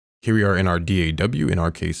Here we are in our DAW, in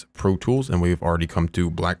our case, Pro Tools, and we've already come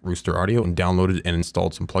to Black Rooster Audio and downloaded and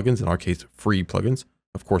installed some plugins, in our case, free plugins.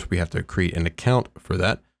 Of course, we have to create an account for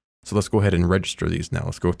that. So let's go ahead and register these now.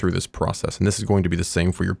 Let's go through this process. And this is going to be the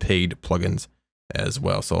same for your paid plugins as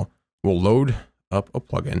well. So we'll load up a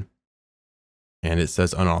plugin and it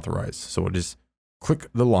says unauthorized. So we'll just click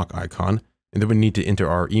the lock icon, and then we need to enter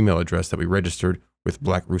our email address that we registered with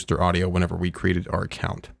Black Rooster Audio whenever we created our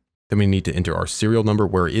account. Then we need to enter our serial number.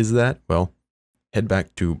 Where is that? Well, head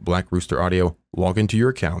back to Black Rooster Audio, log into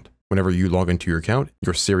your account. Whenever you log into your account,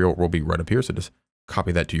 your serial will be right up here. So just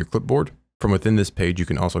copy that to your clipboard. From within this page, you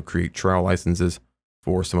can also create trial licenses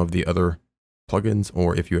for some of the other plugins,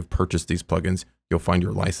 or if you have purchased these plugins, you'll find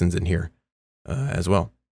your license in here as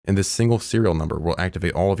well. And this single serial number will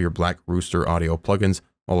activate all of your Black Rooster Audio plugins,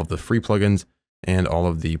 all of the free plugins, and all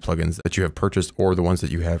of the plugins that you have purchased or the ones that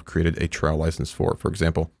you have created a trial license for. For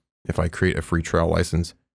example, if I create a free trial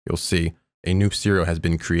license, you'll see a new serial has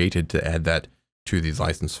been created to add that to the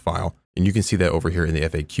license file. And you can see that over here in the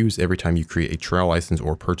FAQs. Every time you create a trial license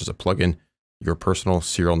or purchase a plugin, your personal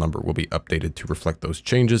serial number will be updated to reflect those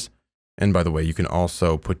changes. And by the way, you can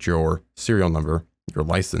also put your serial number, your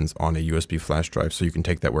license, on a USB flash drive, so you can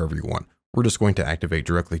take that wherever you want. We're just going to activate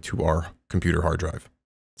directly to our computer hard drive.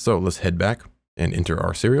 So let's head back and enter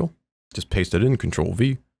our serial. Just paste it in, Control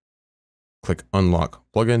V, click unlock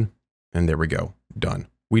plugin, and there we go, done.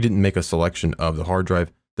 We didn't make a selection of the hard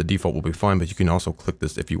drive. The default will be fine, but you can also click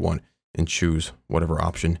this if you want and choose whatever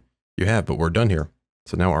option you have, but we're done here.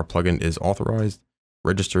 So now our plugin is authorized,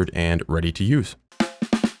 registered, and ready to use.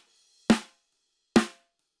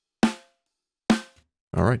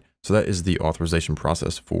 All right, so that is the authorization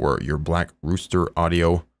process for your Black Rooster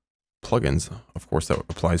Audio plugins. Of course, that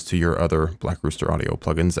applies to your other Black Rooster Audio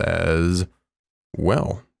plugins as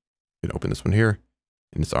well. You can open this one here,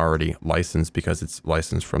 and it's already licensed because it's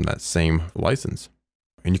licensed from that same license.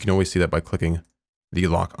 And you can always see that by clicking the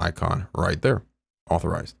lock icon right there,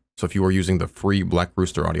 authorized. So if you are using the free Black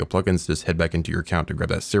Rooster Audio plugins, just head back into your account to grab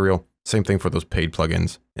that serial. Same thing for those paid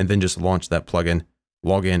plugins, and then just launch that plugin,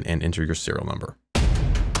 log in, and enter your serial number.